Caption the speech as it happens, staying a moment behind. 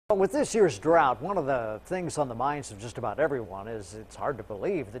With this year's drought, one of the things on the minds of just about everyone is it's hard to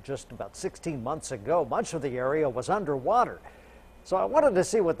believe that just about 16 months ago, much of the area was underwater. So I wanted to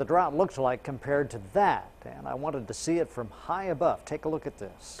see what the drought looked like compared to that, and I wanted to see it from high above. Take a look at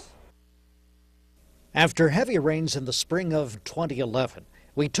this. After heavy rains in the spring of 2011,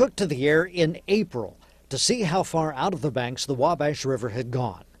 we took to the air in April to see how far out of the banks the Wabash River had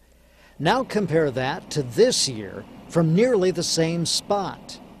gone. Now compare that to this year from nearly the same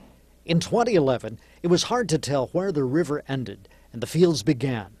spot. In 2011, it was hard to tell where the river ended and the fields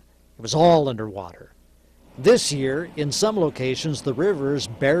began. It was all underwater. This year, in some locations, the river is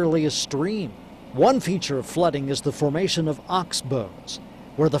barely a stream. One feature of flooding is the formation of oxbows,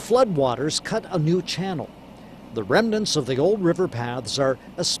 where the floodwaters cut a new channel. The remnants of the old river paths are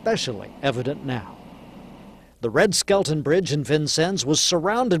especially evident now. The Red Skelton Bridge in Vincennes was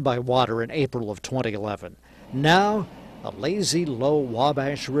surrounded by water in April of 2011. Now, a lazy, low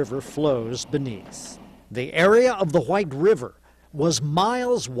Wabash River flows beneath. The area of the White River was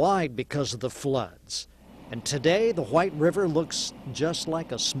miles wide because of the floods. And today, the White River looks just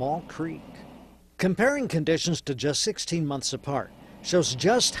like a small creek. Comparing conditions to just 16 months apart shows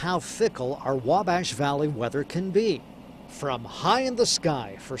just how fickle our Wabash Valley weather can be. From high in the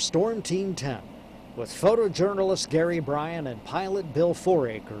sky for Storm Team 10, with photojournalist Gary Bryan and pilot Bill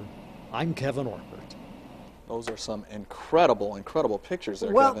Foraker, I'm Kevin Orpert. Those are some incredible, incredible pictures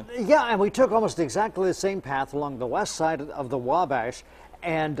there, Well, Kevin. yeah, and we took almost exactly the same path along the west side of the Wabash,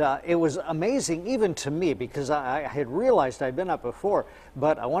 and it was amazing even to me because I had realized I'd been up before,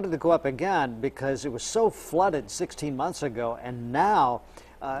 but I wanted to go up again because it was so flooded 16 months ago, and now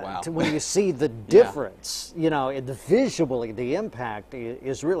Wow. when you see the difference, you know, visually the impact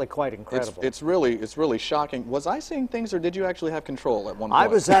is really quite incredible. It's really shocking. Was I seeing things, or did you actually have control at one point? I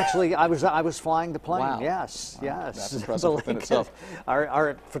was flying the plane. Wow. Yes, Wow. yes. That's impressive within itself.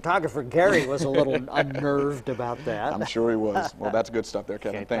 Our photographer Gary was a little unnerved about that. I'm sure he was. Well, that's good stuff there,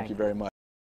 Kevin. Okay, thank you very much.